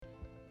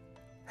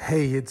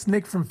Hey, it's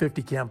Nick from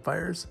 50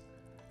 Campfires.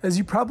 As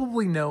you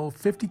probably know,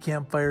 50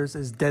 Campfires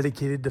is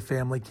dedicated to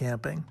family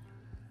camping.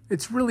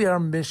 It's really our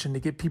mission to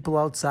get people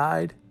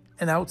outside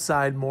and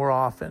outside more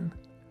often.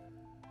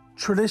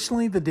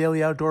 Traditionally, the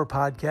Daily Outdoor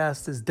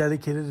Podcast is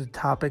dedicated to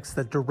topics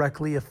that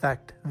directly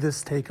affect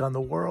this take on the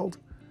world.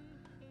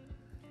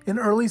 In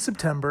early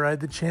September, I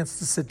had the chance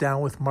to sit down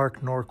with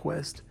Mark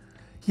Norquist.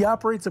 He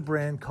operates a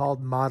brand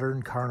called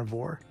Modern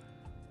Carnivore.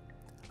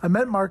 I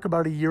met Mark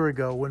about a year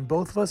ago when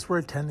both of us were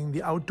attending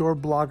the Outdoor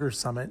Blogger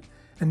Summit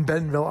in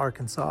Bentonville,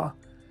 Arkansas,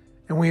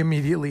 and we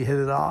immediately hit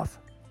it off.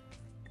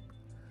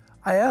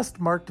 I asked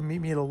Mark to meet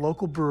me at a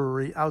local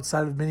brewery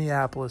outside of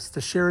Minneapolis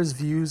to share his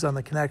views on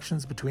the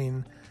connections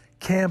between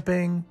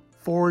camping,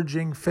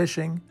 foraging,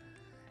 fishing,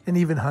 and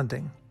even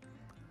hunting.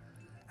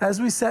 As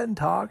we sat and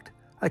talked,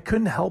 I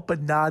couldn't help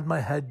but nod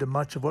my head to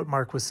much of what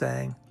Mark was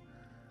saying.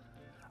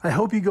 I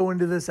hope you go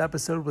into this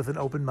episode with an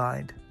open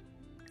mind.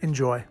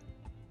 Enjoy.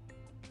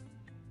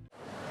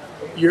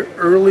 Your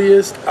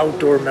earliest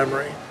outdoor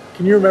memory.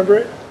 Can you remember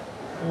it?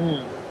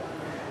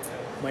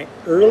 My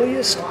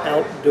earliest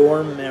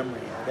outdoor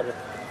memory. I gotta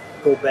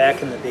go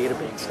back in the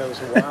database. That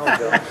was a while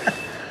ago.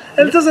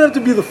 And it doesn't have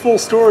to be the full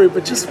story,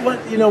 but just what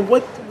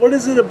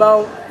is it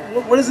about?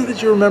 What is it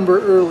that you remember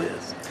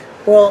earliest?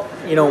 Well,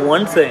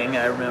 one thing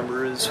I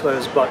remember is when I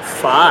was about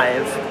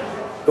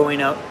 5,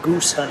 going out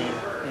goose hunting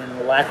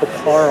in Lac of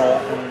Parle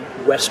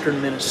in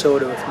western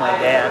Minnesota with my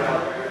dad,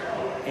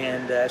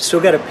 and I still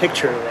got a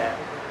picture of that.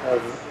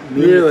 Of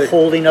me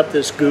holding up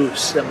this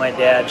goose that my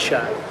dad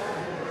shot,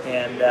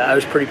 and I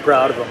was pretty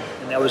proud of him.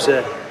 And that was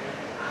I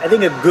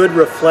think a good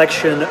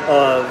reflection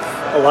of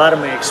a lot of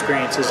my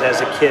experiences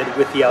as a kid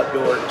with the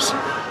outdoors.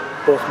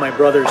 Both my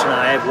brothers and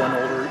I have one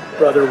older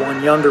brother,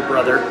 one younger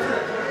brother,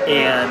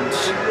 and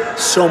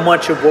so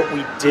much of what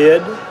we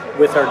did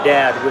with our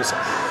dad was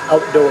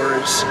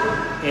outdoors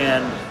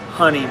and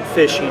hunting,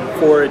 fishing,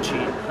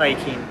 foraging,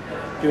 hiking,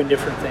 doing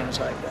different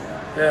things like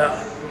that.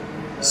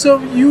 Yeah. So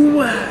you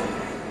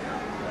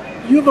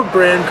have a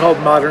brand called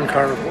Modern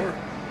Carnivore,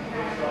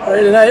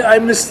 right? And I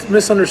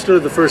misunderstood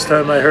it the first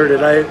time I heard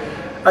it.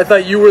 I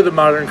thought you were the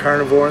Modern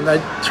Carnivore, and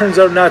that turns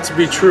out not to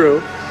be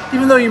true.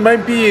 Even though you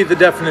might be the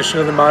definition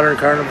of the Modern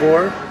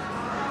Carnivore,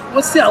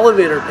 what's the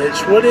elevator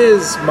pitch? What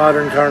is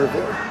Modern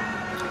Carnivore?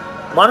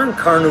 Modern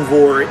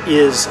Carnivore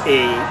is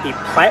a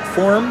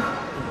platform,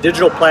 a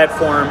digital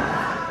platform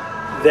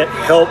that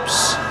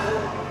helps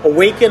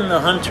awaken the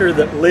hunter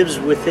that lives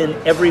within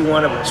every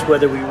one of us,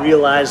 whether we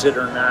realize it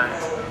or not.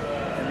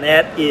 And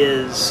that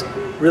is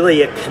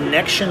really a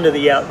connection to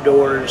the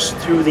outdoors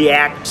through the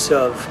acts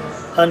of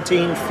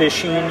hunting,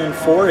 fishing, and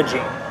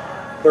foraging,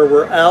 where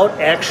we're out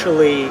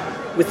actually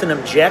with an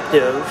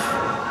objective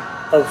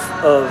of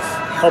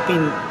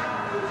helping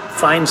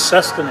find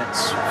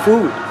sustenance,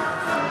 food.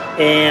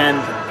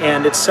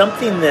 And it's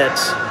something that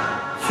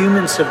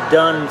humans have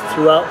done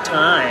throughout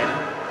time,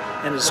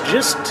 and it's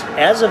just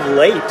as of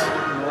late,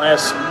 in the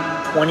last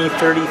 20,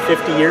 30,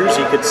 50 years,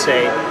 you could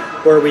say,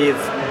 where we've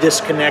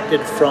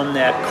disconnected from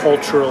that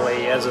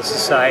culturally as a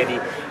society,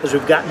 as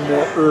we've gotten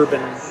more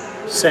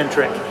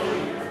urban-centric.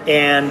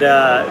 And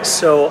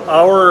so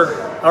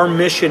our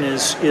mission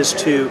is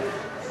to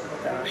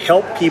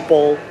help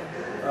people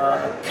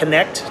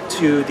connect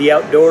to the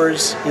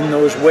outdoors in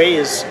those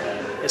ways,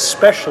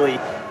 especially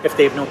if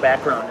they have no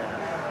background in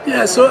it.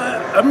 Yeah, so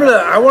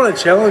I want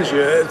to challenge you.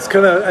 It's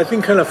kind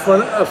of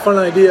fun. A fun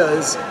idea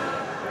is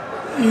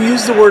you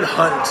use the word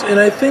hunt,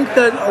 and I think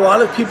that a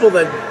lot of people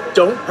that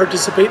don't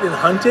participate in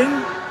hunting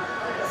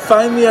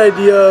find the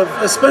idea of,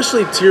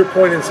 especially to your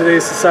point in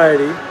today's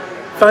society,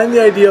 find the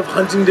idea of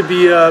hunting to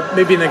be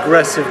maybe an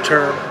aggressive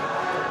term.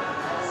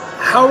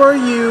 How are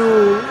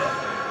you?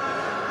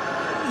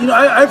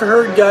 I've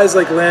heard guys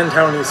like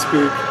Lantowney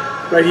speak,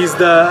 right? He's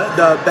the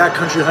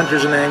backcountry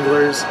hunters and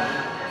anglers,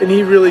 and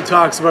he really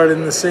talks about it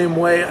in the same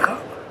way.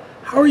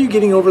 How are you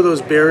getting over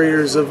those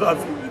barriers of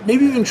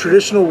maybe even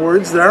traditional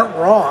words that aren't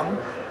wrong,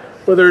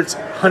 whether it's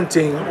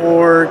hunting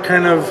or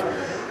kind of,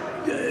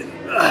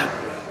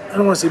 I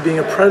don't want to say being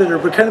a predator,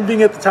 but kind of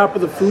being at the top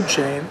of the food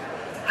chain?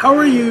 How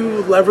are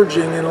you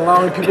leveraging and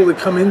allowing people to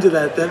come into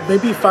that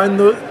maybe find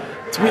to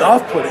be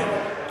off-putting?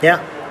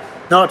 Yeah.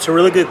 No, it's a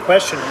really good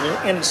question.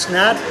 And it's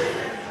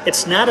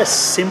not a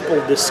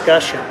simple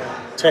discussion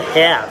to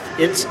have.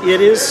 It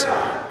is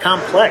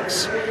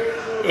complex.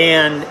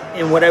 And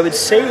what I would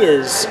say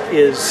is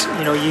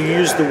you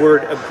used the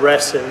word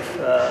aggressive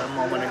a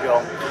moment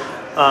ago.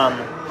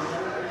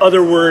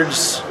 Other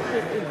words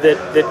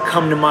that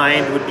come to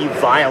mind would be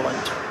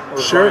violent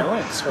or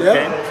violence.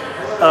 Okay.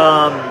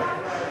 Yeah.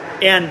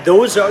 And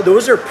those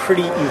are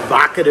pretty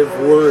evocative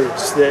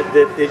words that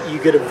you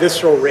get a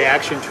visceral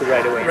reaction to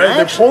right away. Right,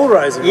 they're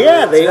polarizing.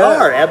 Yeah, words. They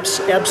are.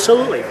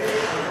 Absolutely.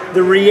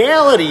 The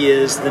reality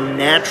is the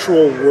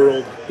natural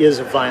world is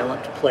a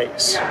violent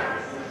place.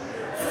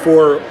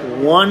 For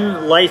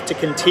one life to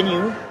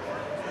continue,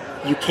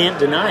 you can't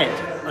deny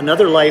it.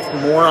 Another life,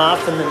 more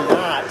often than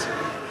not,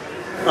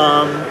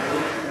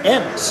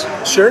 ends.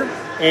 Sure.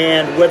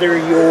 And whether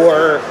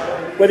you're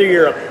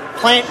a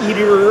plant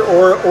eater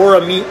or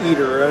a meat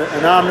eater,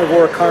 an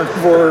omnivore,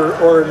 carnivore,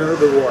 or an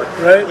herbivore.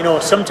 Right. You know,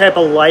 some type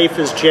of life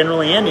is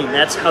generally ending.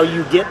 That's how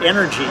you get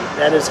energy.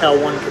 That is how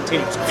one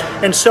continues.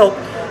 And so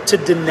to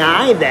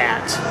deny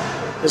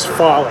that is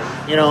folly.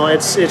 You know,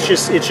 it's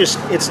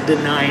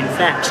denying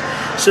facts.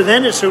 So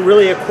then it's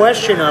really a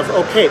question of,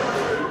 okay,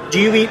 do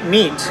you eat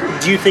meat?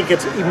 Do you think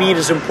meat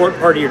is an important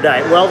part of your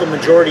diet? Well, the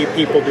majority of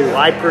people do.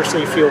 I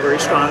personally feel very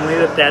strongly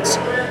that that's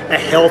a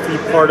healthy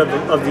part of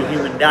the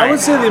human diet. I would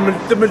say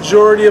the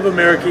majority of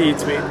America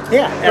eats meat.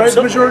 Yeah, absolutely. Right?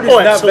 The majority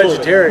is not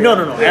vegetarian.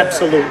 No, yeah.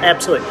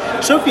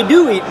 Absolutely. So if you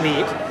do eat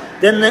meat,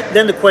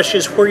 then the question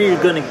is, where are you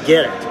going to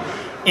get it?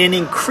 And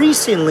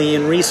increasingly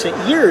in recent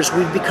years,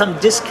 we've become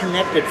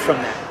disconnected from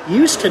that. You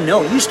used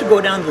to go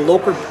down to the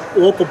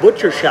local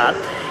butcher shop,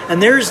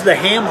 and there's the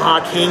ham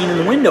hock hanging in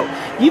the window.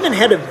 You even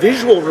had a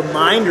visual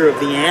reminder of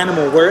the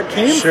animal, where it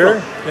came from.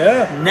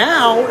 Yeah.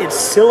 Now it's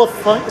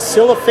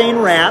cellophane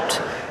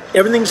wrapped,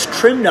 everything's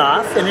trimmed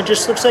off, and it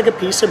just looks like a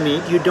piece of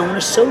meat. You don't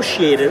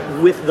associate it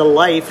with the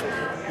life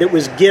that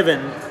was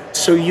given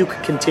so you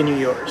could continue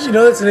yours. You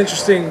know, that's an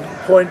interesting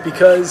point,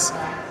 because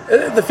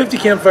the 50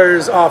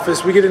 Campfires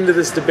office, we get into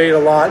this debate a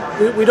lot.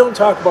 We don't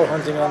talk about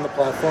hunting on the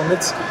platform.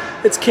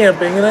 It's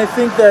camping, and I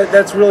think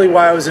that's really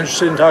why I was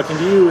interested in talking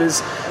to you,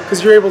 is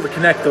because you're able to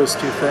connect those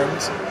two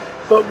things.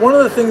 But one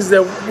of the things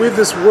that with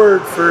this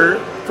word for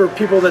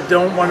people that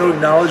don't want to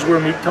acknowledge where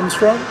meat comes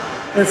from,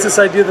 and it's this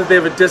idea that they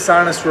have a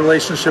dishonest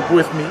relationship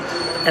with meat.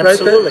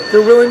 Absolutely. Right?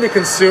 They're willing to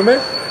consume it,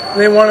 and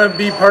they want to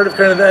be part of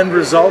kind of the end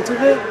result of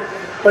it,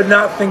 but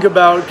not think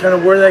about kind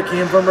of where that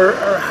came from or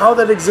how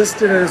that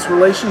existed in its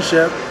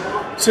relationship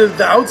to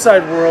the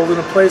outside world in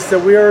a place that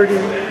we're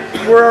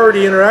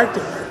already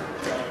interacting with.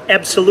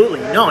 Absolutely.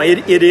 No,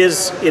 it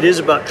is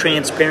about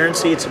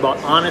transparency. It's about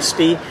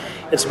honesty.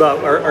 It's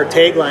about our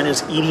tagline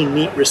is eating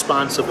meat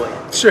responsibly.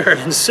 Sure.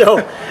 And so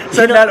is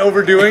that not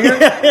overdoing it?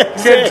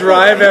 You can't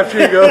drive after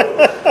you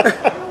go.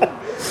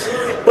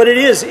 But it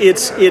is.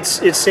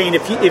 It's saying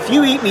if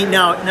you eat meat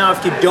now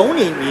if you don't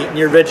eat meat and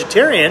you're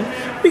vegetarian,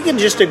 we can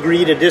just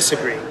agree to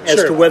disagree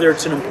as to whether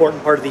it's an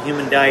important part of the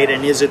human diet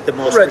and is it the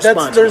most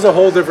responsible. There's a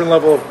whole different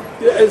level of.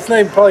 It's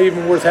not probably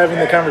even worth having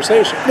the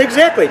conversation.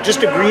 Exactly.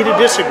 Just agree to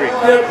disagree.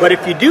 Yep. But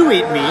if you do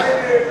eat meat,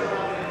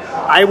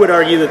 I would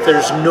argue that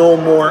there's no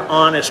more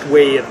honest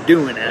way of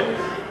doing it.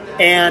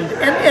 And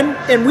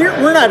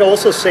we're not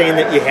also saying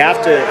that you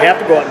have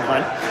to go out and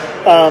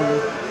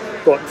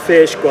hunt, go out and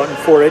fish, go out and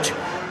forage.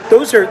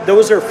 Those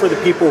are for the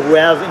people who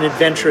have an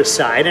adventurous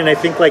side, and I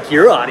think like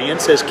your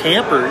audience as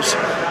campers,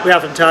 we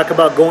often talk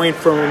about going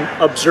from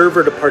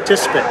observer to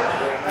participant.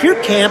 If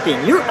you're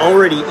camping, you're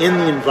already in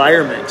the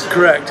environment.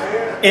 Correct.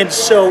 And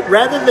so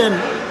rather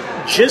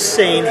than just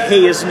saying,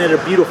 hey, isn't it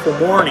a beautiful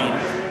morning,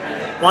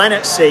 why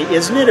not say,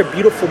 isn't it a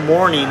beautiful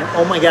morning?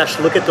 Oh my gosh,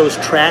 look at those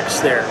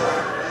tracks there.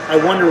 I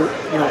wonder,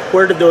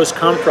 where did those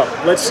come from?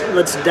 Let's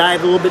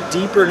dive a little bit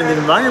deeper into the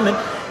environment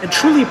and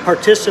truly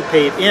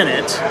participate in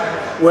it,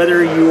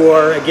 whether you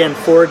are, again,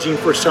 foraging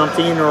for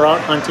something or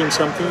out hunting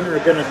something or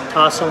going to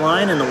toss a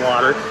line in the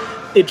water.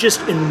 It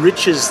just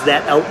enriches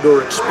that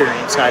outdoor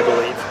experience, I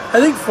believe. I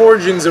think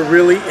foraging is a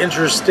really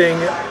interesting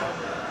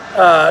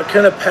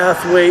kind of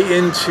pathway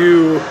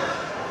into,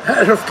 I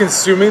don't know if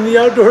consuming the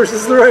outdoors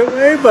is the right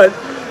way, but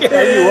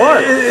you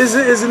are.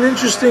 Is an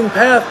interesting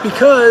path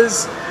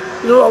because,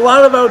 a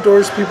lot of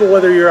outdoors people,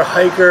 whether you're a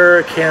hiker,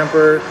 a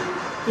camper,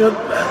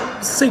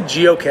 say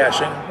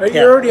geocaching, right?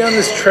 Yeah. You're already on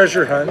this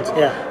treasure hunt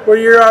where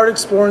you're out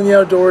exploring the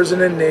outdoors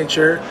and in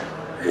nature.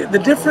 The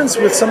difference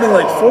with something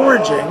like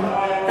foraging,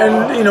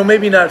 and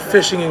maybe not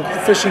fishing,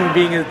 and fishing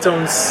being its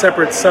own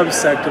separate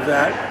subsect of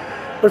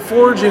that, but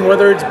foraging,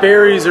 whether it's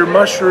berries or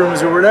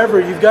mushrooms or whatever,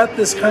 you've got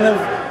this kind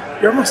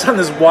of, you're almost on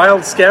this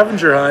wild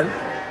scavenger hunt,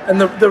 and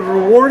the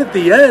reward at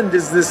the end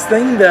is this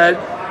thing that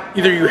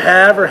either you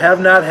have or have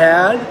not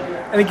had,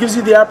 and it gives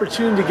you the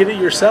opportunity to get it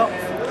yourself.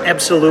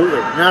 Absolutely.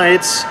 No,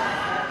 it's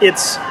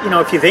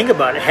if you think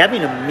about it,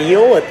 having a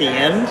meal at the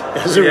end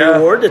as a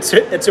reward,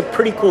 it's a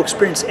pretty cool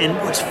experience. And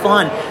what's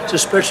fun, so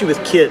especially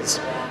with kids,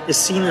 is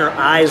seeing their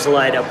eyes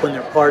light up when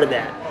they're part of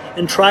that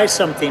and try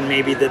something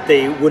maybe that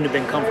they wouldn't have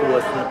been comfortable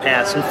with in the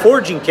past. And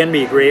foraging can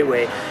be a great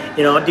way.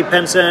 It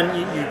depends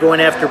on, you're going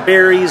after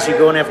berries, you're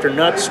going after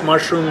nuts,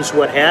 mushrooms,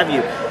 what have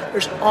you.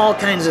 There's all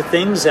kinds of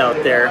things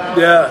out there.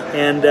 Yeah.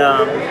 And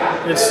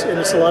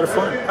it's a lot of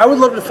fun. I would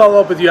love to follow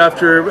up with you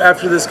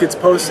after this gets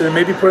posted and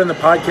maybe put in the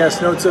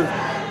podcast notes of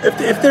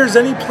if there's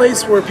any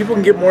place where people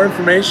can get more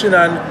information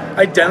on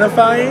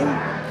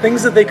identifying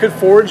things that they could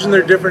forage in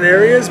their different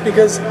areas,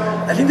 because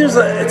I think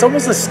it's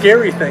almost a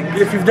scary thing.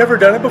 If you've never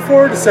done it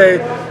before, to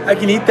say, I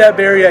can eat that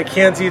berry, I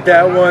can't eat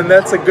that one,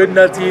 that's a good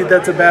nut to eat,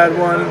 that's a bad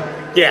one.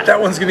 Yeah.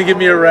 That one's going to give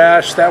me a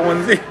rash, that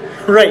one's...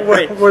 Right.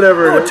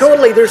 Whatever. No,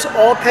 totally. There's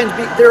all kinds.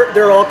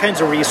 There are all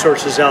kinds of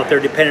resources out there,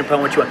 depending upon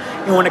what you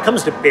want. When it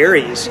comes to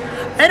berries,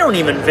 I don't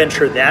even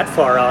venture that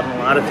far out in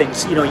a lot of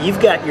things. You've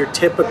got your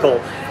typical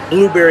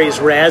blueberries,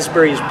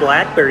 raspberries,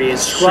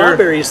 blackberries,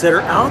 strawberries that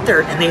are out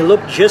there, and they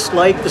look just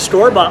like the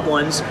store-bought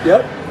ones.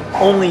 Yep.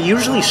 Only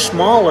usually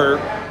smaller,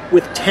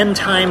 with 10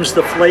 times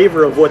the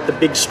flavor of what the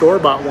big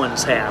store-bought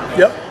ones have.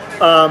 Yep.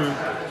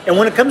 And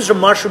when it comes to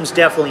mushrooms,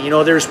 definitely,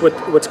 there's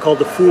what's called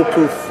the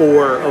Foolproof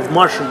 4 of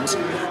mushrooms.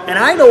 And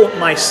I know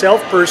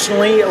myself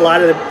personally, a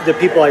lot of the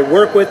people I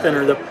work with and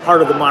are the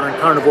part of the Modern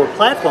Carnivore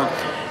platform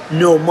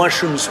know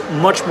mushrooms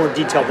much more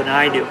detailed than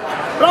I do.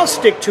 But I'll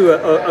stick to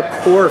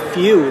a core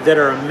few that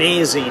are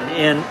amazing,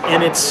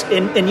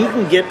 and you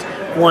can get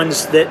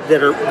ones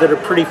that are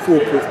pretty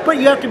foolproof. But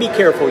you have to be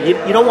careful. You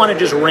don't want to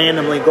just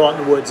randomly go out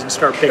in the woods and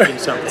start picking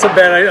something. It's a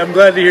bad. I'm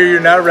glad to hear you're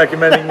not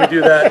recommending we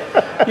do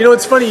that.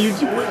 It's funny.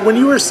 When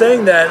you were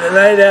saying that, and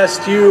I had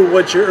asked you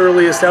what your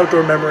earliest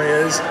outdoor memory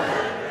is,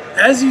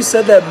 as you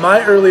said that,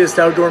 my earliest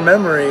outdoor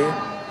memory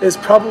is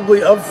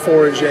probably of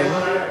foraging.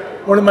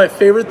 One of my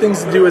favorite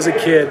things to do as a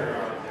kid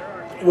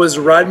was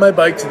ride my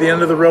bike to the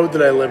end of the road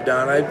that I lived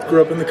on. I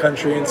grew up in the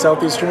country in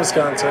southeastern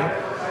Wisconsin,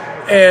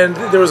 and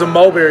there was a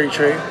mulberry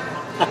tree,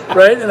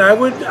 right? And I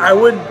would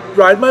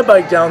ride my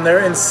bike down there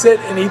and sit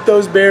and eat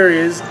those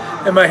berries,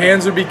 and my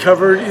hands would be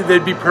covered.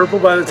 They'd be purple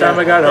by the time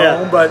I got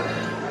home, but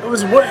it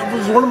was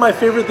one of my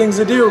favorite things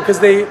to do because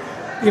they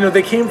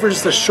came for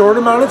just a short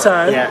amount of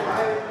time.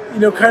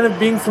 Yeah. Kind of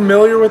being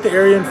familiar with the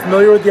area and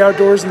familiar with the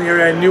outdoors in the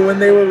area, I knew when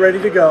they were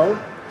ready to go,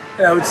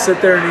 and I would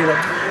sit there and eat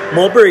them.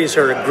 Mulberries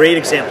are a great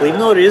example, even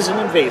though it isn't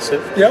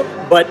invasive.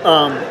 Yep. But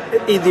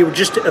they were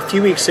just a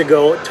few weeks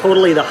ago,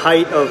 totally the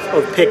height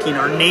of picking.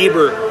 Our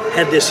neighbor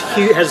has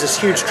this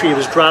huge tree. He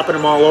was dropping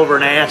them all over,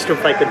 and I asked him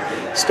if I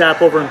could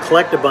stop over and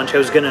collect a bunch. I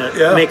was going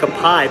to make a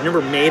pie. I've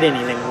never made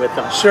anything with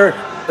them. Sure.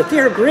 But they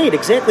are great,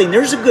 exactly. And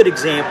there's a good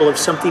example of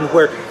something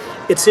where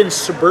it's in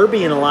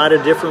suburbia in a lot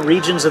of different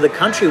regions of the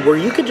country where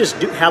you could just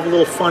have a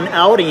little fun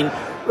outing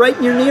right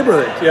in your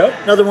neighborhood.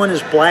 Yep. Another one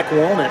is black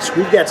walnuts.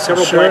 We've got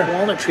several black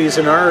walnut trees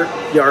in our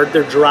yard.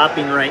 They're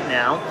dropping right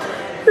now.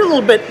 They're a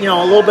little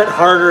bit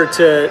harder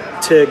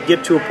to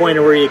get to a point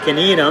where you can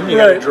eat them. You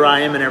got to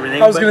dry them and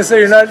everything. I was going to say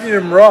you're not eating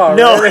them raw.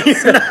 No, right?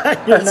 you're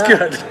not. That's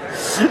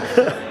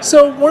good.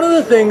 So one of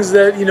the things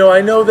that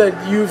I know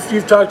that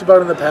you've talked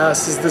about in the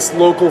past is this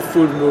local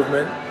food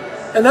movement.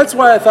 And that's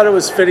why I thought it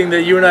was fitting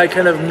that you and I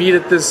kind of meet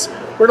at this.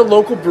 We're at a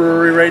local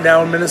brewery right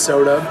now in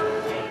Minnesota.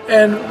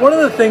 And one of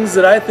the things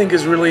that I think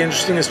is really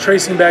interesting is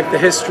tracing back the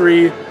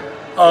history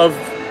of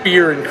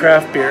beer and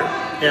craft beer.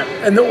 Yeah.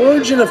 And the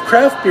origin of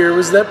craft beer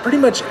was that pretty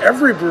much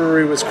every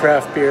brewery was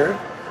craft beer.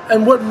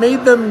 And what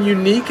made them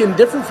unique and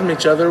different from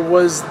each other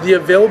was the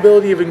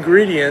availability of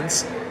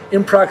ingredients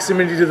in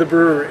proximity to the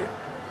brewery,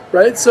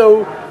 right?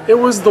 So it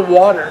was the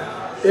water,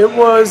 it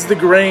was the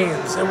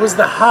grains, it was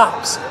the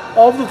hops,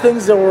 all the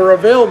things that were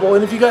available.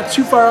 And if you got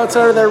too far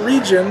outside of that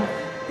region,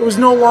 it was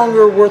no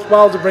longer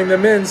worthwhile to bring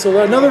them in,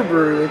 so another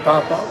brewery would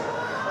pop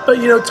up. But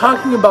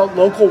talking about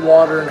local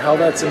water and how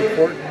that's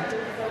important,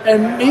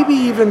 and maybe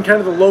even kind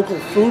of the local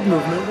food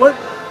movement,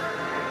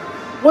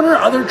 what are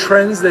other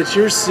trends that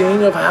you're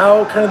seeing of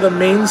how kind of the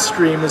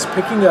mainstream is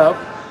picking up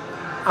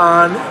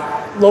on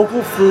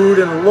local food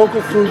and the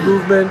local food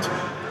movement,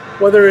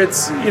 whether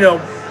it's,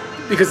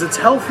 because it's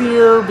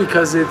healthier,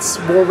 because it's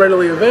more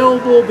readily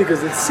available,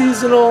 because it's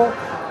seasonal?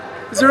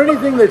 Is there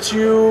anything that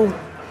you...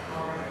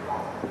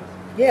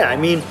 Yeah, I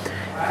mean,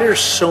 there's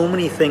so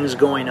many things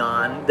going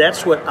on.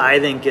 That's what I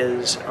think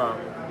is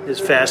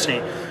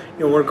fascinating.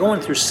 We're going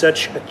through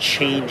such a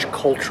change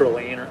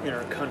culturally in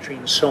our country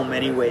in so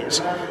many ways.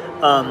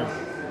 And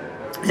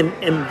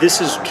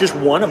this is just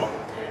one of them.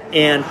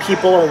 And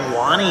people are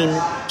wanting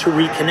to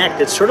reconnect.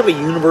 It's sort of a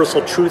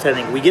universal truth, I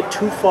think. We get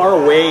too far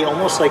away,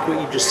 almost like what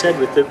you just said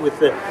with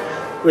the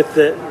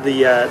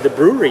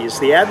breweries,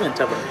 the advent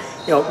of them.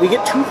 We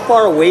get too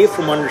far away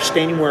from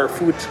understanding where our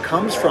food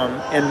comes from,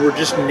 and we're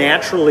just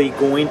naturally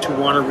going to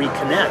want to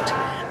reconnect.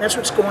 That's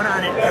what's going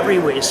on in every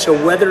way. So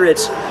whether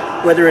it's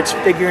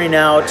figuring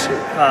out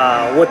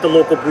what the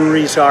local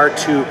breweries are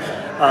to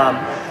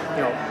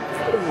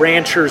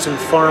ranchers and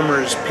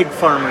farmers, pig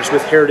farmers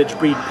with heritage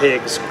breed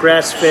pigs,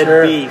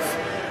 grass-fed beef.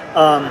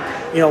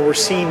 We're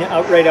seeing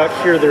right out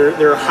here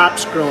there are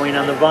hops growing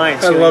on the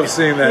vines. I love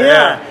seeing that.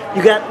 Yeah,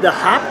 you got the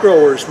hop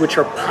growers, which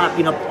are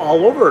popping up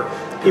all over.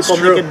 People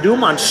making do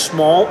them on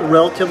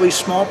relatively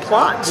small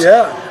plots.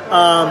 Yeah.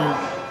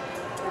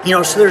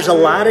 So there's a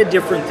lot of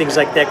different things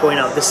like that going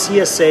on. The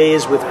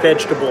CSAs with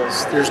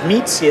vegetables. There's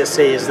meat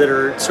CSAs that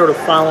are sort of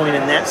following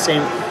in that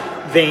same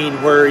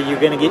vein, where you're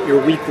going to get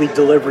your weekly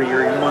delivery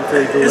or your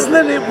monthly delivery. Isn't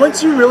that it?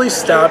 Once you really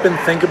stop and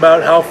think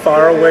about how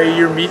far away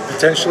your meat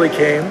potentially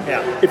came,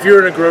 if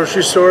you're in a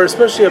grocery store,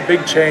 especially a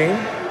big chain,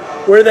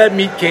 where that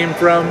meat came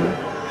from,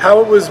 how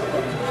it was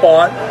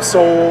bought,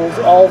 sold,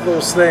 all of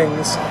those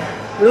things,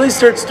 really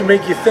starts to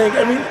make you think.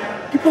 I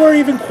mean, people are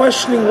even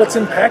questioning what's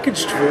in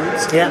packaged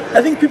foods. Yeah.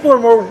 I think people are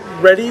more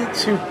ready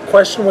to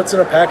question what's in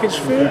a packaged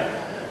food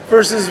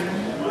versus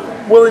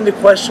willing to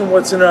question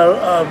what's in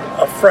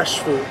a fresh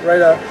food,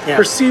 right?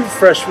 Perceived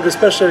fresh food,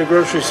 especially at a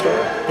grocery store.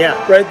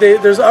 Yeah. Right?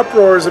 There's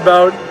uproars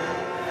about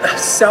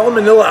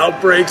salmonella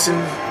outbreaks in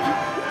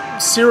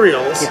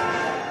cereals,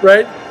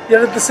 right?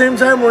 Yet at the same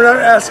time, we're not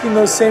asking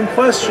those same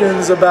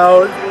questions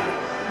about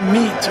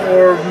meat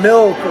or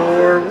milk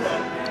or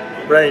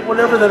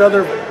whatever that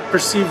other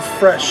perceived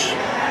fresh.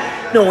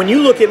 No, when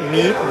you look at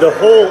meat, the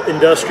whole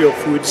industrial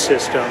food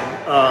system,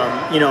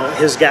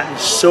 has gotten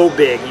so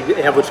big. You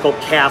have what's called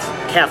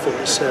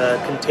CAFOs,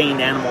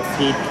 contained animal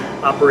feed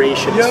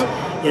operations. Yep.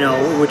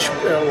 Which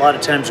a lot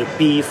of times with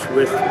beef,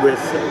 with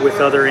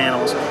other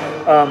animals.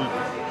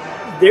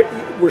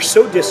 We're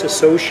so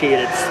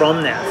disassociated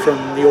from that, from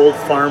the old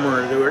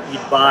farmer that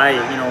you'd buy,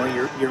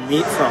 your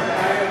meat from.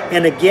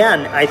 And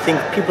again, I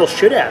think people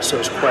should ask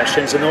those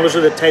questions, and those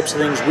are the types of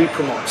things we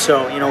promote.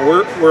 So,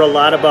 we're a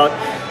lot about,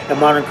 at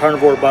Modern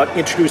Carnivore, about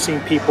introducing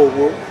people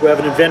who have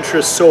an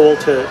adventurous soul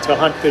to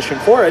hunt, fish, and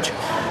forage.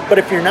 But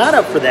if you're not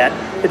up for that,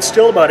 it's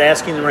still about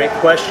asking the right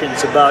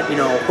questions about,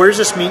 where's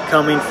this meat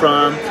coming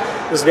from?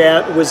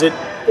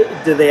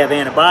 Did they have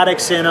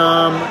antibiotics in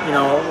them?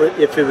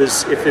 If it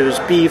was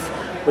beef,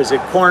 was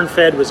it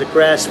corn-fed? Was it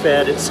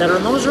grass-fed, et cetera?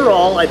 And those are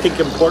all, I think,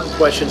 important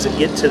questions that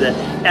get to the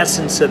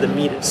essence of the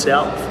meat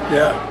itself.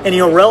 Yeah. And,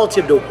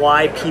 relative to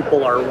why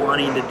people are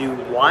wanting to do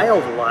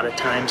wild a lot of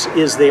times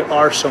is they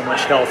are so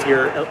much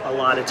healthier a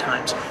lot of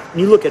times. When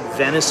you look at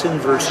venison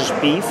versus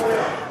beef,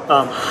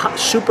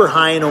 super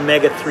high in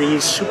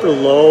omega-3s, super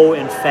low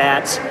in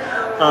fats,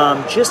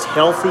 just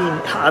healthy,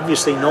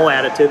 obviously no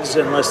additives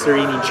unless they're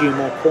eating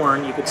GMO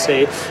corn. You could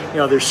say,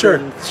 there's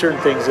certain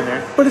things in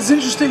there. But it's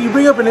interesting, you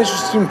bring up an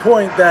interesting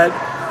point that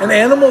an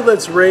animal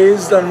that's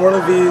raised on one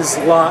of these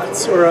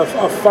lots or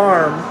a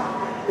farm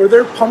where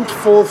they're pumped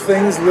full of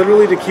things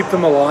literally to keep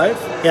them alive,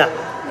 yeah,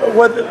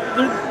 whether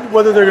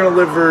they're going to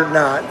live or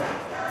not,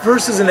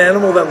 versus an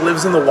animal that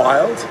lives in the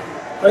wild,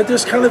 right?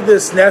 There's kind of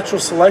this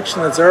natural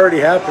selection that's already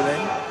happening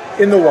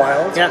in the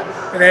wild. Yeah.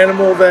 An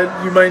animal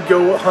that you might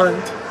go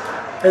hunt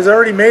has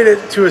already made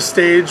it to a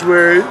stage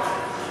where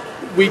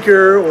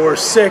weaker or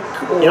sick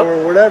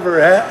or whatever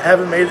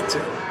haven't made it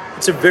to.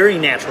 It's a very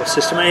natural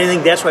system, and I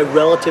think that's why,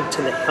 relative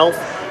to the health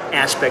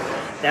aspect,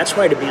 that's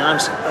why, to be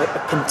honest,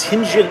 a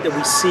contingent that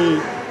we see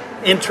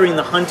entering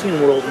the hunting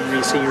world in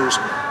recent years,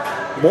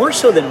 more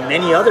so than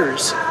many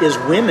others, is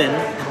women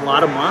and a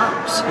lot of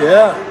moms.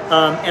 Yeah.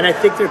 And I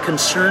think they're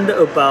concerned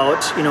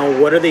about,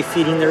 what are they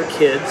feeding their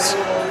kids,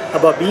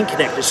 about being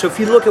connected. So if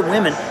you look at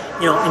women,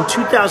 in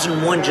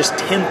 2001, just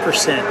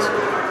 10%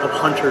 of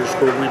hunters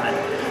were women.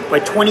 By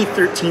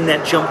 2013,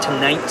 that jumped to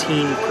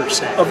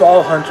 19%. Of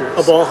all hunters?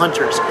 Of all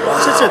hunters. Wow.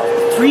 So it's a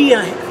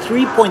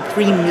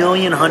 3.3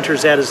 million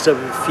hunters as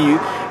of a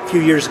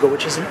few years ago,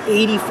 which is an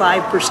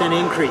 85%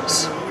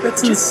 increase.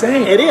 That's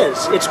insane. It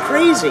is. It's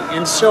crazy.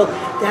 And so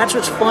that's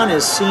what's fun,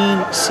 is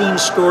seeing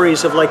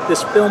stories of, like,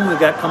 this film we've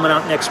got coming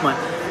out next month,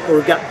 where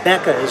we've got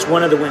Becca as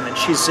one of the women.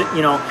 She's,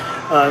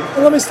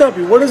 let me stop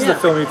you. What is the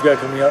film you've got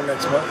coming out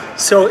next month?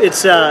 So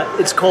it's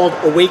called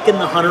Awaken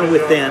the Hunter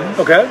Within.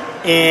 Okay.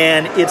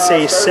 And it's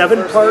a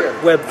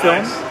 7-part web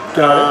film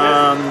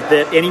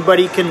that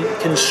anybody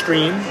can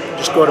stream.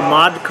 Just go to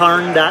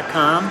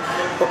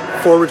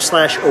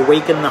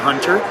modcarn.com/Awaken the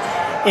Hunter.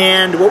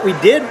 And what we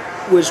did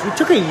was we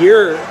took a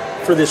year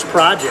for this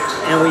project,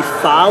 and we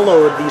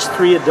followed these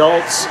 3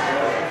 adults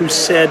who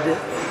said,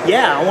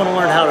 yeah, I want to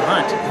learn how to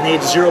hunt. And they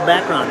had zero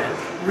background in it.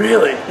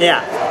 Really?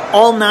 Yeah.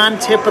 All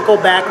non-typical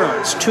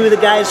backgrounds. 2 of the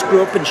guys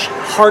grew up in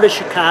heart of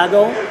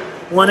Chicago.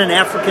 One, an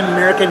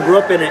African-American, grew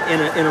up in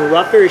a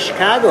rough area of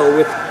Chicago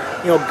with,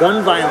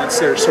 gun violence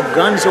there. So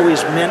guns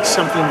always meant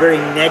something very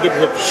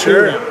negative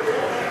to him.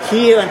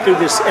 He went through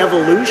this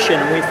evolution,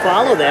 and we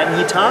follow that, and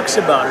he talks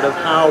about it, of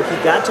how he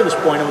got to this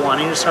point of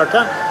wanting to start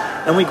hunting.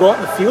 And we go out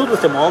in the field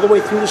with him all the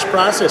way through this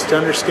process to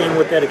understand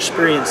what that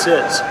experience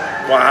is.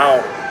 Wow.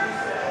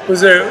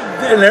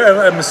 And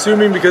I'm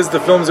assuming because the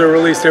films are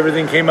released,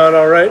 everything came out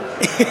all right?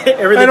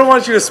 I don't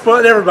want you to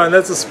spoil. Never mind,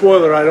 that's a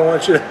spoiler. I don't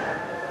want you to.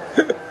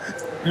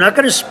 I'm not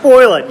going to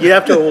spoil it. You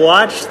have to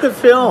watch the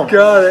film.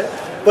 Got it.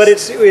 But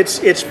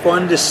it's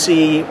fun to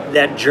see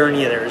that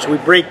journey of theirs. We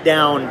break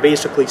down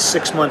basically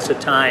 6 months of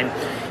time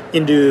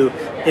into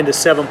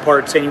 7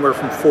 parts, anywhere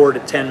from 4 to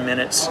 10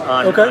 minutes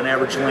on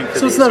average length.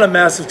 So it's not a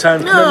massive time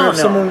commitment. If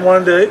someone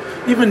wanted to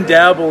even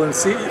dabble and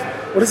see,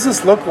 what does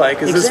this look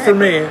like? Is this for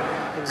me?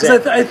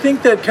 Because I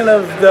think that kind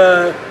of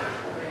the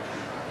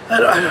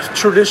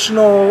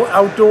traditional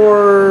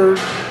outdoor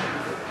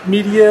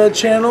media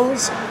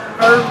channels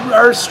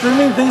are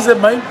streaming things that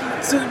might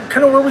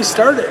kind of where we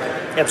started.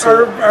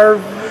 Absolutely. Are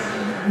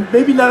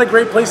maybe not a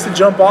great place to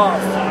jump off.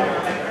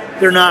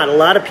 They're not. A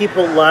lot of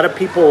people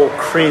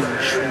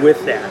cringe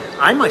with that.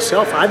 I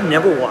myself, I've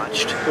never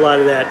watched a lot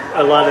of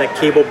that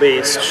cable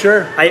based.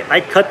 Sure.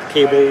 I cut the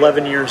cable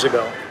 11 years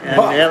ago. And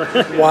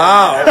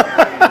wow.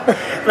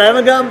 And I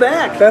haven't gone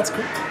back. That's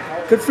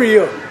good for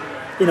you.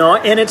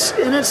 And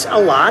it's a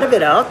lot of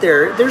it out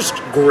there. There's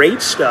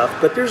great stuff,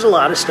 but there's a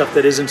lot of stuff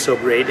that isn't so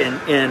great.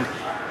 And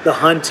the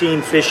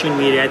hunting, fishing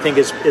media, I think,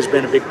 has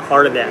been a big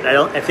part of that.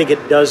 I think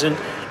it doesn't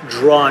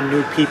draw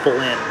new people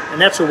in, and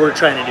that's what we're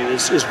trying to do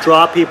is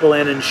draw people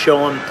in and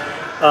show them.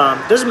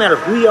 Doesn't matter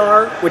who you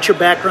are, what your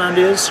background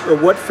is, or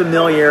what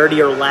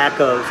familiarity or lack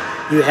of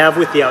you have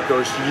with the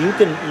outdoors. You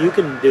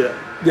can do it.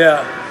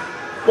 Yeah.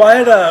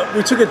 Well,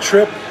 we took a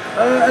trip.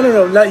 I don't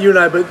know, not you and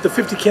I, but the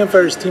 50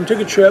 Campfires team took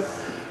a trip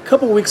a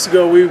couple weeks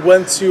ago, we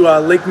went to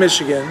Lake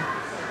Michigan,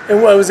 and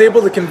I was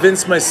able to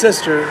convince my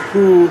sister,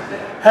 who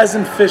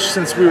hasn't fished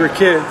since we were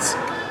kids,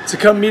 to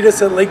come meet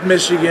us at Lake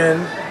Michigan,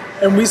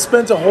 and we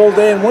spent a whole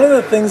day. And one of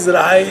the things that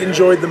I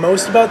enjoyed the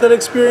most about that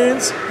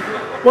experience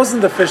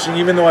wasn't the fishing,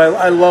 even though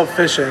I love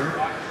fishing.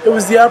 It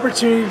was the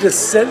opportunity to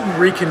sit and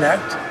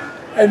reconnect,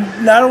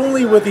 and not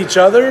only with each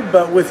other,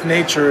 but with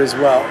nature as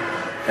well.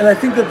 And I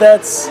think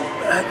that's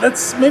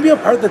maybe a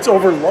part that's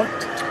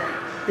overlooked.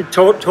 It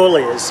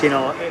totally is. You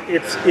know,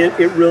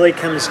 it really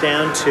comes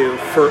down to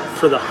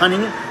for the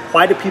hunting.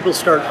 Why do people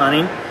start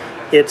hunting?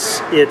 It's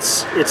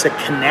a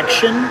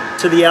connection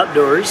to the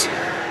outdoors.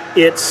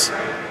 It's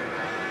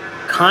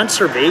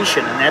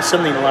conservation, and that's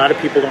something a lot of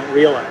people don't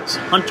realize.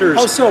 Hunters.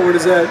 How so?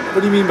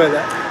 What do you mean by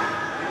that?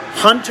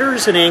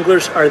 Hunters and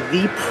anglers are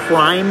the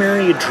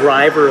primary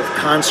driver of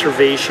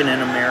conservation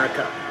in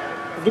America.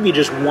 I'll give you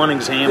just one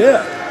example.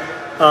 Yeah.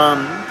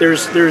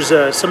 There's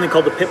something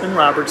called the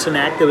Pittman-Robertson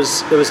Act that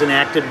was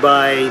enacted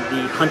by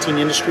the hunting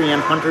industry and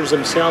hunters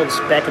themselves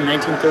back in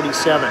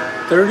 1937.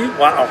 30?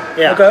 Wow.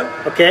 Yeah.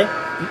 Okay.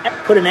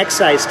 Put an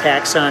excise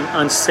tax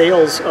on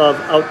sales of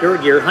outdoor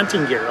gear,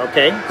 hunting gear.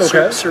 Okay.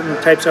 Certain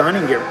types of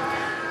hunting gear.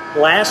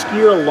 Last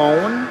year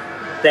alone,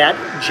 that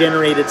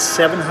generated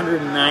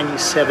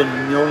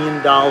 $797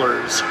 million,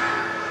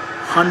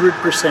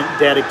 100%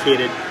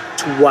 dedicated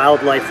to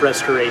wildlife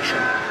restoration.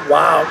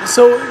 Wow.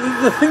 So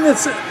the thing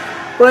that's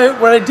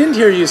what I didn't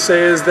hear you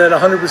say is that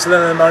 100% of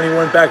the money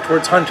went back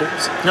towards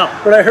hunters. No.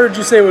 What I heard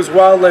you say was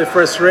wildlife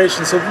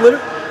restoration. So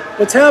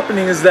what's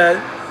happening is that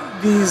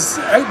this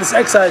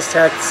excise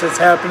tax that's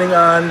happening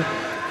on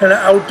kind of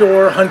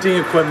outdoor hunting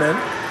equipment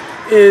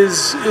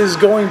is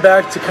going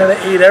back to kind of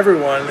aid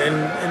everyone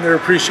in their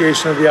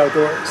appreciation of the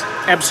outdoors.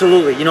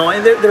 Absolutely. You know,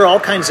 and there are all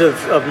kinds of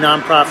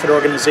nonprofit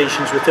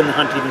organizations within the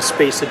hunting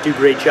space that do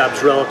great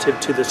jobs relative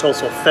to this.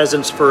 Also,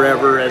 Pheasants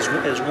Forever as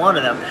one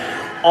of them.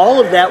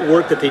 All of that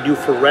work that they do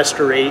for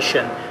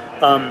restoration,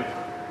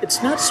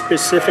 it's not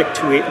specific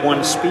to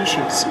one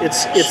species.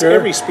 It's Sure.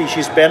 Every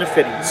species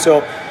benefiting.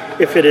 So,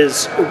 if it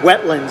is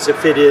wetlands,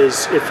 if it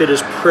is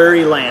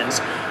prairie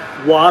lands,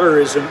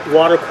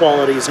 water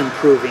quality is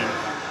improving.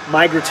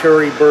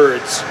 Migratory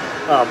birds,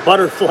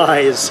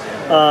 butterflies,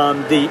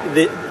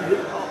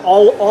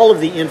 all of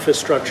the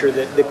infrastructure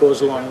that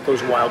goes along with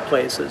those wild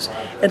places,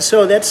 and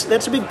so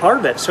that's a big part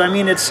of it. So I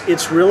mean,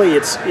 it's really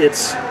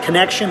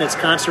connection, it's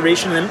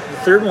conservation, and then the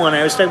third one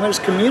I was talking about is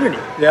community.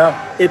 Yeah,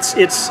 it's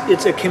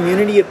a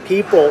community of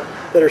people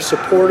that are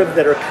supportive,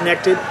 that are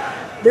connected.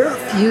 There are a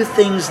few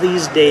things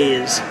these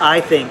days,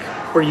 I think,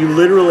 where you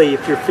literally,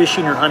 if you're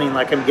fishing or hunting,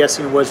 like I'm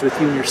guessing it was with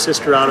you and your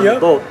sister out on the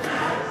boat,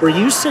 where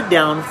you sit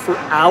down for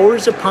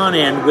hours upon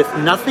end with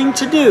nothing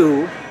to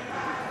do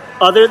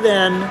other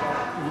than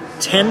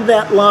tend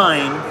that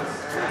line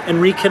and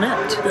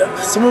reconnect.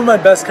 Some of my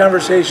best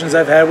conversations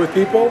I've had with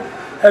people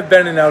have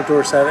been in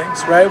outdoor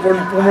settings, right?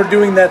 When we're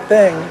doing that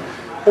thing,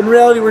 but in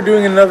reality we're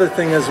doing another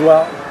thing as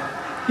well.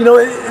 You know,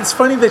 it's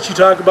funny that you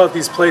talk about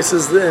these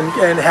places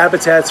and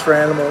habitats for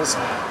animals.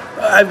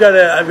 I've got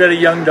a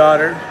young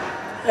daughter,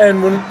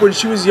 and when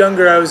she was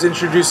younger, I was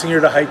introducing her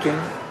to hiking.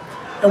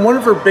 And one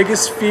of her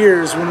biggest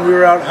fears when we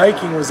were out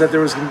hiking was that there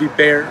was going to be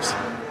bears.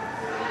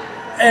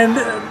 And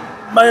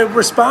my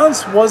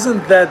response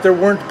wasn't that there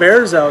weren't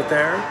bears out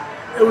there.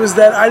 It was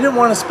that I didn't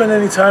want to spend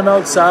any time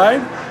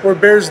outside where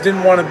bears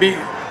didn't want to be,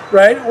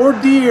 right? Or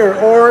deer,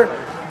 or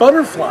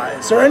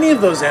butterflies, or any of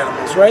those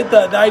animals, right?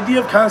 The idea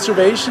of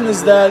conservation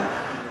is that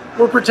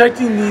we're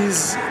protecting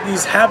these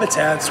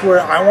habitats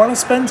where I want to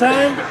spend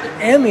time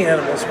and the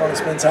animals want to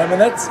spend time.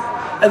 And I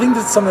think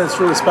that's something that's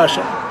really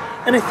special.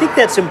 And I think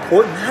that's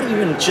important, not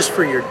even just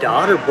for your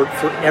daughter, but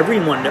for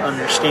everyone to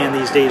understand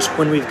these days.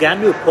 When we've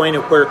gotten to a point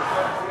of where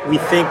we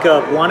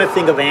want to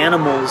think of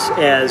animals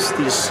as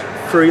these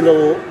furry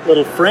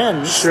little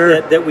friends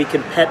Sure. that we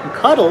can pet and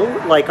cuddle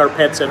like our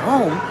pets at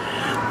home.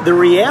 The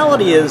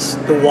reality is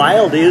the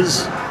wild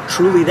is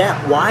truly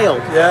that,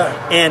 wild. Yeah.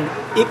 And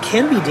it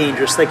can be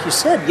dangerous, like you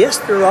said. Yes,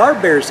 there are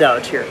bears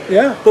out here.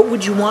 Yeah. But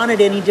would you want it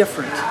any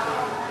different?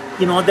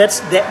 You know,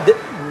 that's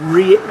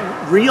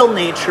real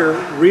nature,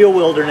 real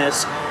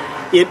wilderness.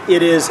 It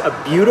is a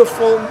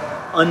beautiful,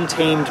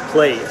 untamed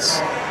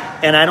place.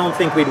 And I don't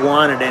think we'd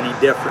want it any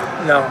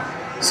different. No.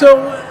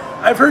 So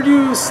I've heard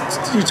you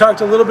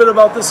talked a little bit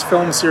about this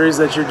film series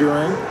that you're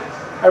doing.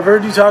 I've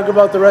heard you talk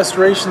about the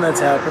restoration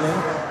that's happening.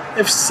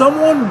 If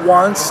someone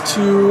wants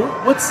to,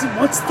 what's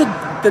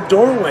the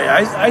doorway?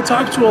 I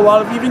talk to a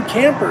lot of even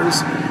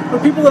campers, or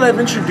people that I've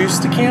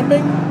introduced to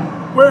camping,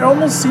 where it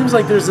almost seems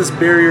like there's this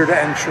barrier to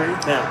entry.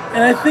 Yeah.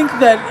 And I think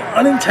that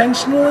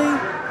unintentionally,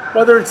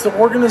 whether it's the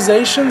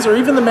organizations or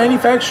even the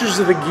manufacturers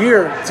of the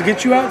gear to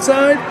get you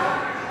outside,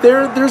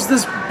 there's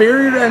this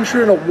barrier to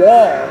entry and a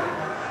wall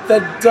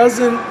that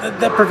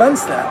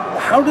prevents that.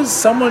 How does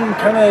someone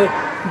kind of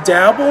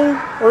dabble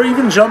or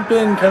even jump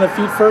in kind of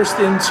feet first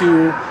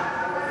into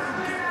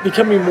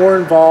becoming more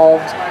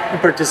involved and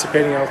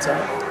participating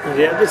outside?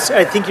 Yeah,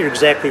 I think you're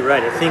exactly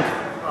right. I think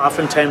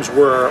oftentimes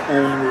we're our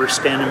own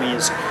worst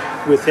enemies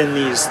within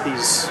these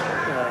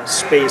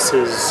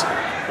spaces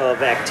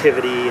of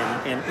activity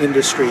and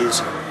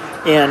industries.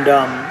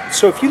 And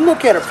so if you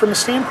look at it from a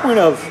standpoint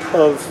of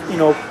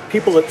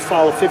people that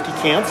follow 50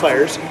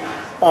 campfires,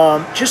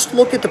 just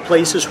look at the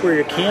places where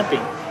you're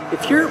camping.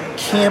 If you're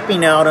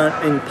camping out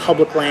in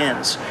public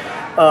lands,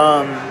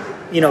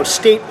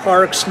 state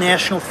parks,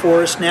 national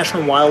forests,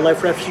 national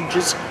wildlife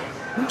refuges,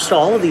 most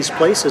all of these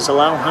places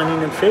allow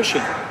hunting and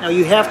fishing. Now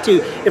you have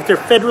to, if they're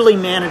federally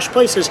managed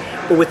places,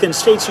 but within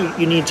states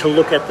you need to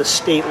look at the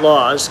state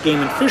laws, game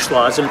and fish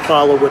laws, and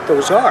follow what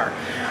those are.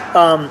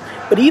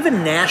 But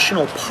even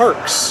national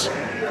parks,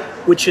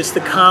 which is the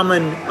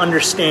common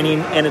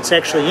understanding, and it's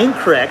actually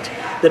incorrect,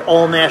 that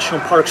all national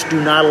parks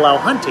do not allow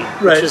hunting,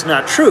 which is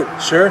not true.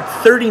 Sure.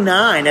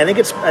 39, I think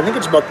it's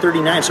about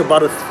 39, so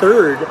about a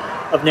third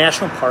of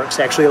national parks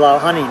actually allow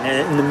hunting.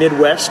 In the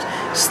Midwest,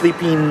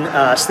 Sleeping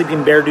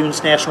Bear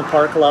Dunes National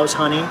Park allows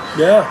hunting.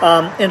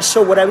 Yeah. And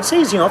so what I would say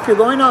is, if you're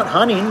going out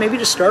hunting, maybe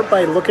just start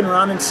by looking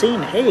around and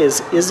seeing, hey, is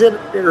it,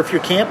 or if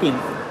you're camping,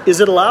 is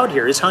it allowed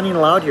here? Is hunting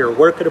allowed here?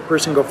 Where could a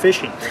person go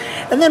fishing?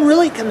 And then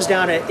really it comes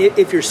down to,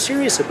 if you're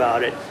serious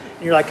about it,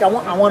 and you're like, I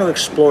want to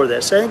explore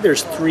this. I think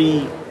there's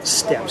 3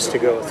 steps to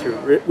go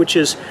through, which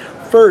is,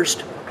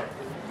 first,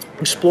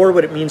 explore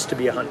what it means to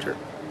be a hunter.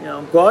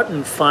 Go out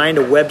and find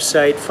a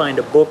website, find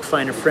a book,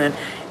 find a friend,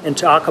 and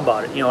talk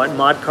about it. At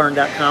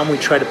modcarn.com, we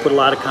try to put a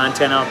lot of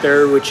content out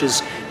there, which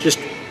is just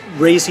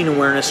raising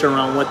awareness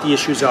around what the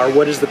issues are,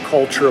 what is the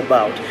culture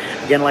about.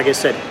 Again, like I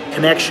said,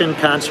 connection,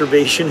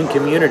 conservation, and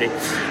community.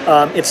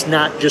 It's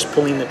not just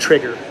pulling the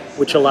trigger,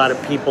 which a lot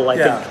of people, I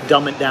think,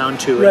 dumb it down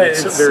to, and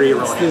it's very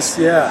erroneous.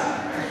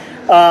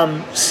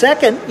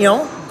 Second,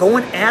 go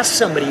and ask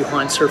somebody who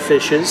hunts or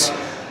fishes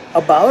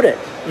about it,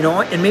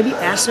 and maybe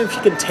ask them if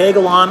you can tag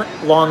along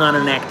on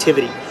an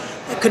activity.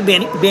 It could be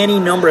any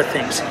number of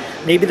things.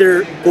 Maybe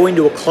they're going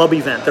to a club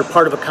event. They're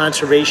part of a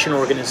conservation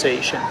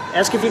organization.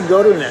 Ask if you can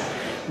go to an event.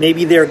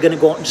 Maybe they're going to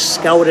go out and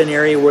scout an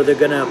area where they're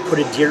going to put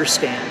a deer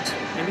stand.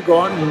 Maybe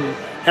go out and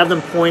have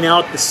them point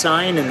out the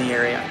sign in the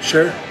area.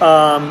 Sure.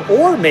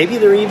 Or maybe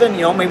they're even,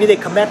 maybe they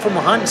come back from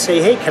a hunt and say,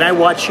 hey, can I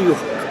watch you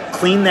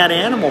clean that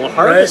animal or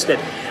harvest it?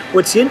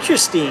 What's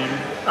interesting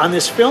on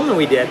this film that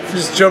we did.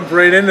 Just jump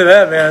right into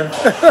that,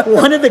 man.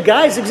 One of the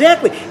guys,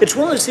 exactly. It's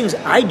one of those things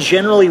I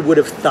generally would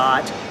have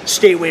thought,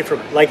 stay away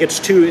from it. Like it's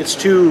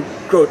too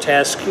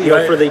grotesque,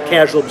 for the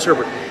casual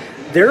observer.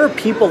 There are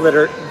people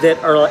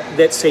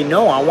that say,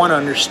 no, I want to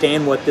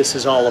understand what this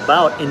is all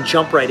about, and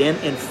jump right in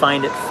and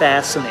find it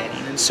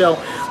fascinating. And so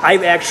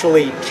I've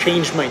actually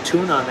changed my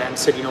tune on that and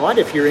said, you know what,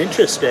 if you're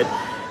interested,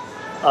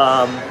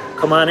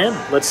 come on in.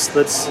 Let's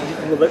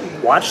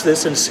watch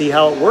this and see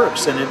how it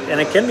works, and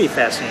it can be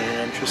fascinating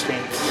and interesting.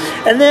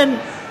 And then,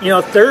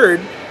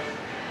 third,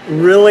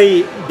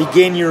 really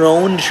begin your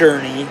own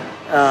journey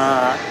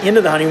into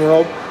the hunting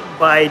world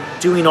by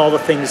doing all the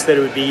things that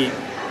would be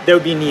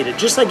needed.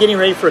 Just like getting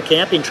ready for a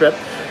camping trip,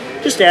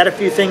 just add a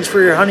few things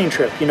for your hunting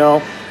trip.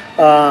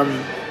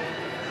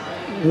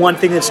 One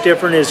thing that's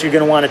different is you're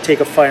going to want to take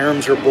a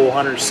firearms or bow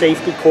hunter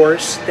safety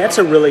course. That's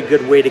a really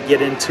good way to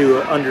get into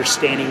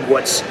understanding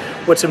what's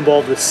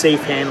involved with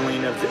safe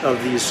handling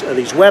of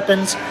these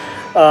weapons.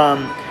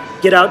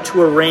 Get out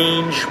to a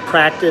range,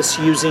 practice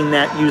using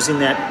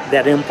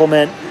that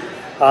implement.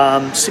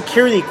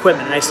 Secure the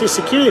equipment, and I say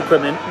secure the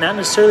equipment, not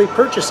necessarily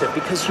purchase it,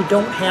 because you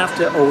don't have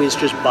to always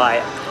just buy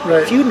it.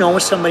 Right. If you know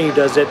somebody who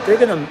does it, they're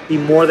going to be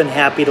more than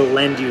happy to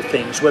lend you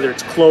things, whether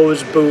it's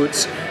clothes,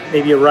 boots,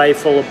 maybe a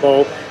rifle, a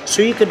bow,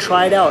 so you can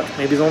try it out.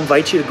 Maybe they'll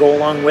invite you to go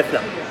along with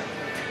them.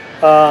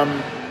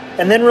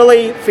 And then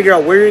really figure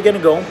out where you're going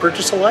to go and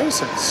purchase a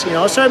license.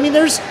 So I mean,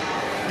 there's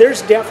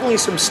definitely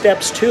some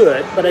steps to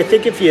it, but I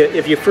think if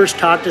you first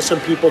talk to some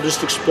people,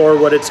 just explore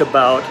what it's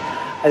about,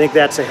 I think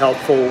that's a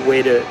helpful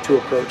way to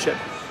approach it.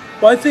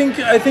 Well, I think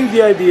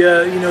the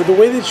idea, the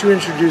way that you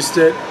introduced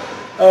it,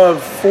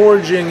 of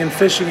foraging and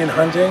fishing and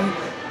hunting,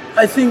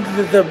 I think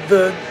that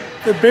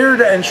the barrier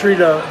to entry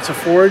to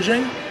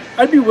foraging,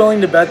 I'd be willing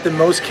to bet that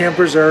most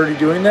campers are already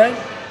doing that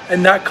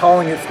and not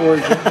calling it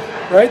foraging,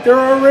 right? They're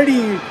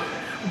already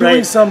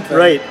doing something.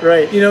 Right.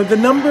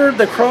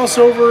 The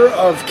crossover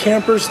of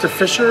campers to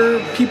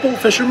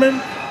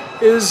fishermen,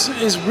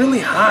 is really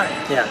high.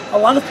 Yeah. A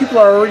lot of people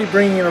are already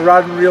bringing a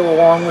rod and reel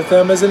along with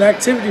them as an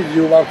activity to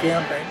do while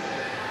camping.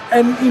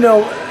 And,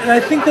 and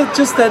I think that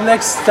just that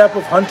next step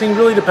of hunting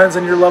really depends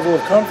on your level of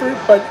comfort,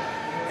 but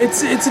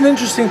it's an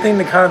interesting thing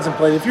to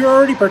contemplate. If you're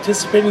already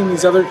participating in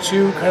these other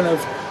two kind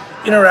of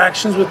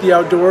interactions with the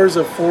outdoors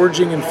of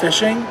foraging and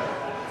fishing,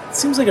 it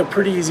seems like a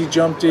pretty easy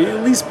jump to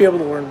at least be able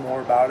to learn more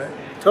about it.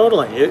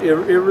 Totally. It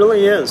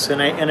really is.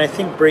 And I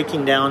think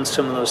breaking down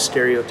some of those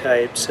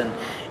stereotypes and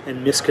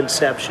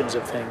misconceptions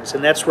of things.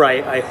 And that's where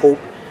I hope,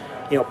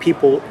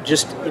 people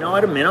just,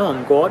 at a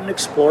minimum, go out and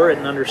explore it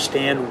and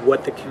understand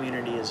what the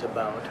community is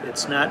about.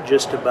 It's not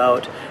just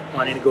about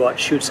wanting to go out and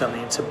shoot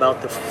something. It's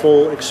about the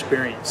full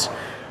experience.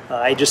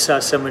 I just saw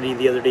somebody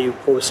the other day who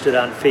posted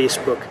on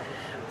Facebook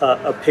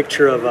a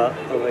picture of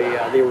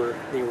they were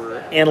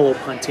antelope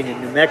hunting in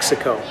New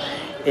Mexico.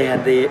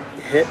 and it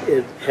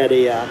had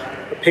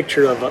a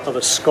picture of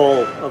a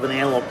skull of an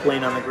antelope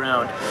laying on the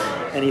ground,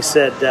 and he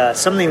said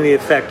something to the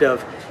effect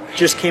of,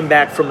 "Just came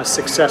back from a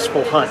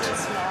successful hunt."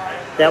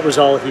 That was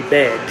all he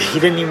bagged. He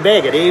didn't even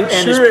bag it.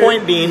 And his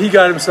point being, he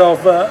got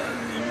himself.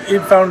 He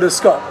found a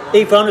skull.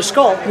 He found a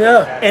skull.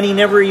 Yeah. And he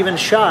never even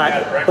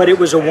shot, but it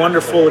was a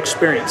wonderful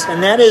experience.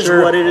 And that is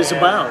what it is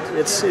about.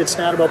 It's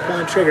not about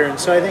pulling the trigger. And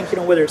so I think,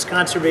 whether it's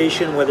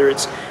conservation, whether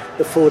it's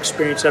the full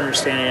experience,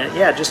 understanding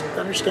it, just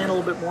understand a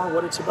little bit more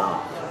what it's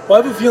about.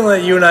 Well, I have a feeling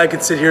that you and I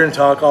could sit here and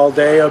talk all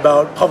day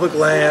about public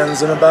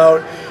lands and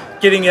about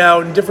getting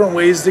out and different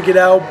ways to get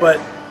out, but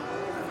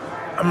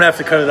I'm going to have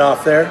to cut it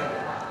off there.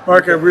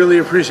 Mark, I really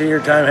appreciate your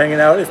time hanging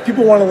out. If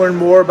people want to learn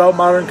more about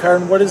Modern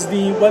Carn, what is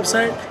the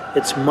website?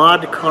 It's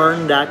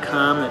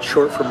modcarn.com. That's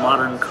short for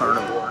Modern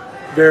Carnivore.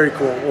 Very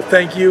cool. Well,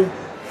 thank you.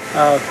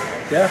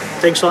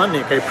 Thanks a lot,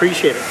 Nick. I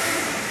appreciate it.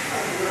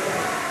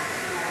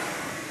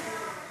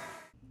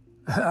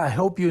 I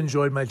hope you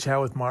enjoyed my chat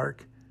with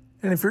Mark.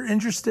 And if you're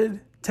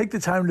interested, take the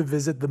time to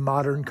visit the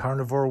Modern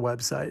Carnivore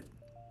website.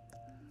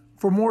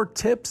 For more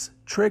tips,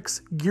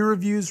 tricks, gear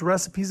reviews,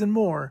 recipes, and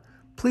more,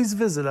 please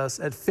visit us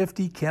at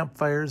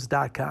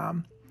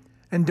 50campfires.com.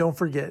 And don't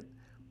forget,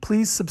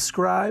 please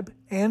subscribe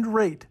and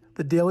rate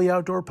the Daily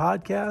Outdoor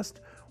Podcast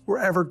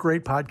wherever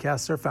great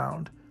podcasts are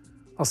found.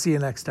 I'll see you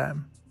next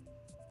time.